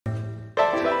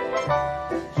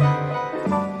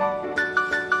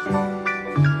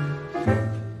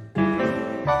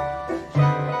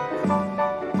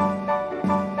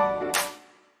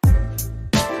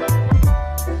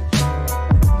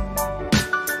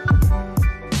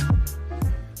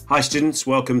Hi students,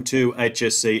 welcome to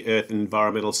HSC Earth and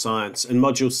Environmental Science and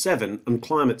Module 7 on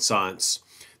Climate Science.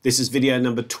 This is video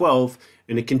number 12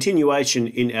 and a continuation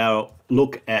in our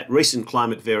look at recent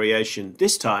climate variation,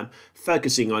 this time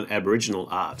focusing on Aboriginal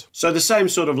art. So the same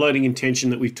sort of learning intention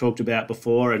that we've talked about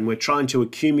before, and we're trying to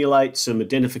accumulate some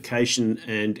identification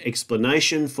and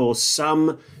explanation for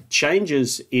some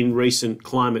changes in recent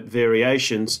climate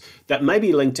variations that may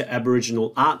be linked to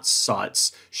Aboriginal art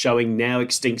sites showing now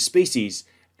extinct species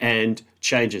and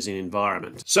changes in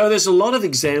environment. So there's a lot of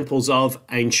examples of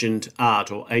ancient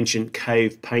art or ancient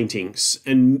cave paintings,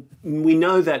 and we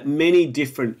know that many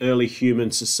different early human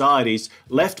societies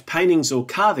left paintings or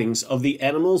carvings of the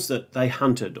animals that they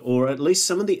hunted, or at least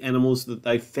some of the animals that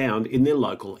they found in their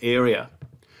local area.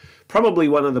 Probably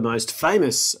one of the most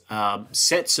famous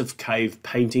sets of cave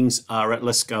paintings are at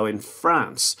Lascaux in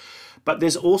France. But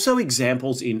there's also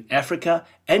examples in Africa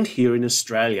and here in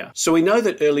Australia. So we know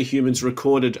that early humans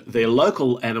recorded their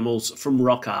local animals from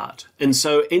rock art. And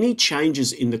so any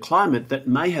changes in the climate that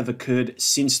may have occurred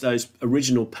since those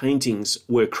original paintings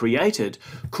were created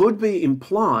could be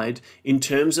implied in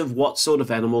terms of what sort of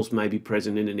animals may be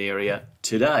present in an area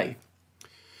today.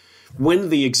 One of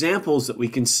the examples that we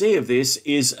can see of this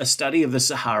is a study of the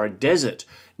Sahara Desert.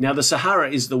 Now, the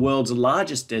Sahara is the world's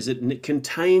largest desert, and it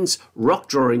contains rock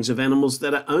drawings of animals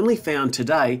that are only found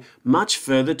today much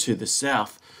further to the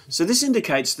south. So this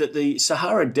indicates that the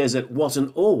Sahara Desert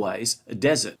wasn't always a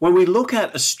desert. When we look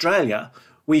at Australia,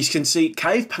 we can see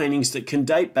cave paintings that can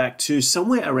date back to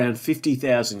somewhere around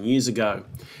 50,000 years ago.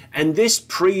 And this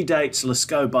predates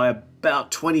Lascaux by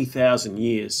about 20,000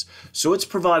 years. So it's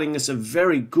providing us a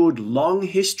very good long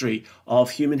history of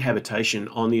human habitation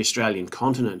on the Australian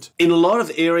continent. In a lot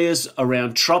of areas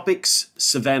around tropics,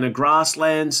 savanna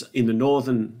grasslands in the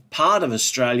northern part of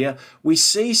Australia, we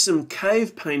see some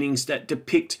cave paintings that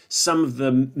depict some of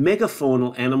the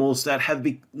megafaunal animals that have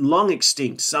been long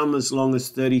extinct, some as long as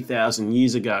 30,000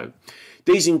 years ago.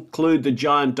 These include the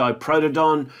giant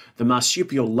diprotodon, the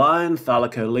marsupial lion,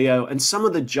 Thylacoleo, and some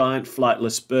of the giant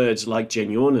flightless birds like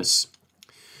Genyornis.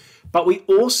 But we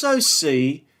also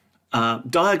see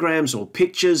diagrams or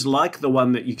pictures like the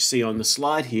one that you see on the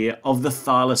slide here of the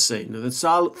thylacine. Now, the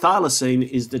thylacine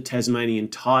is the Tasmanian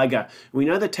tiger. We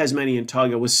know the Tasmanian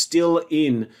tiger was still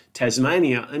in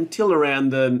Tasmania until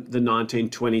around the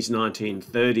 1920s,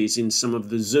 1930s in some of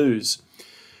the zoos.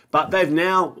 But they've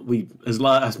now,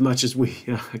 as much as we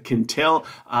can tell,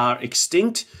 are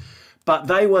extinct. But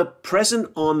they were present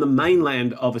on the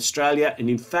mainland of Australia, and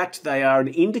in fact they are an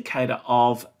indicator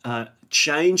of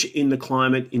change in the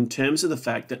climate in terms of the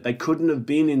fact that they couldn't have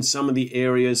been in some of the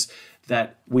areas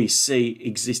that we see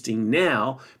existing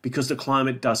now because the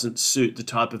climate doesn't suit the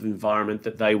type of environment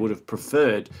that they would have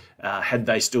preferred had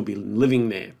they still been living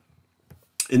there.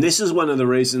 And this is one of the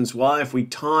reasons why, if we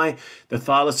tie the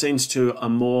thylacines to a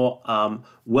more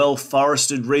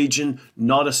well-forested region,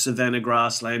 not a savanna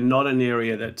grassland, not an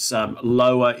area that's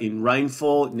lower in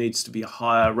rainfall, it needs to be a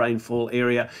higher rainfall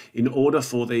area in order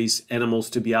for these animals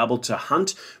to be able to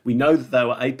hunt. We know that they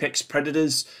were apex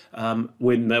predators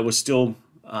when they were still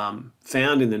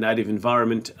found in the native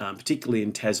environment, particularly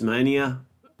in Tasmania,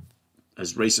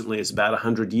 as recently as about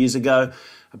 100 years ago.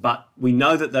 But we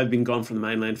know that they've been gone from the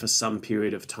mainland for some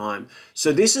period of time.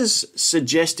 So this is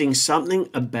suggesting something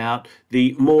about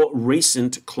the more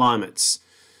recent climates.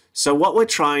 So what we're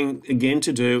trying again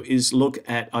to do is look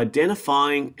at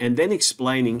identifying and then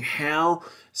explaining how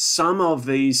some of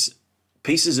these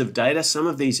pieces of data, some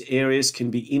of these areas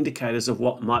can be indicators of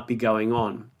what might be going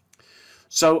on.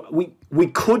 So we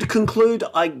could conclude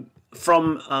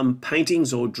from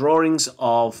paintings or drawings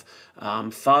of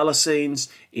thylacines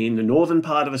in the northern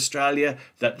part of Australia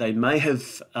that they may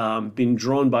have been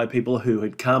drawn by people who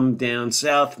had come down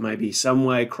south, maybe some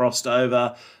way crossed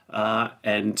over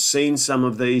and seen some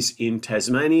of these in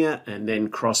Tasmania and then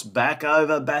crossed back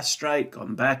over Bass Strait,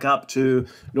 gone back up to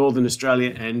northern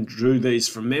Australia and drew these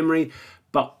from memory.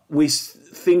 But we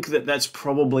think that that's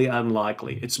probably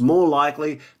unlikely. It's more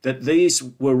likely that these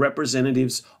were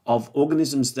representatives of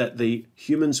organisms that the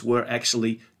humans were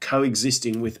actually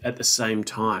coexisting with at the same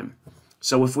time.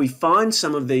 So if we find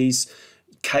some of these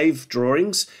cave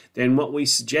drawings, then what we're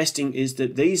suggesting is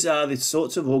that these are the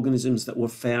sorts of organisms that were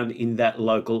found in that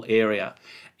local area.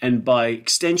 And by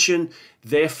extension,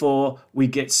 therefore, we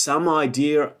get some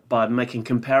idea by making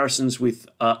comparisons with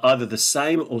either the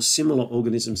same or similar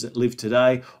organisms that live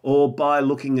today, or by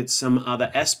looking at some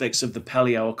other aspects of the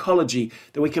paleoecology,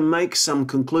 that we can make some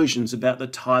conclusions about the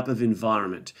type of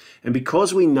environment. And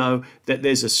because we know that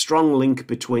there's a strong link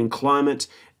between climate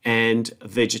and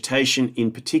vegetation in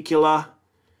particular,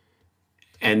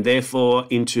 and therefore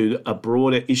into a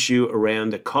broader issue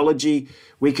around ecology.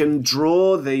 We can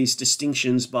draw these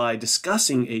distinctions by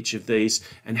discussing each of these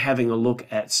and having a look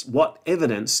at what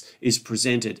evidence is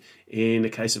presented in the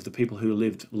case of the people who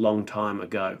lived a long time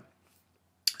ago.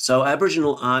 So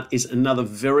Aboriginal art is another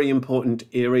very important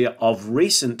area of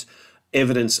recent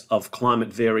evidence of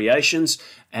climate variations,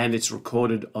 and it's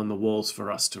recorded on the walls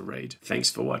for us to read. Thanks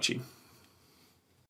for watching.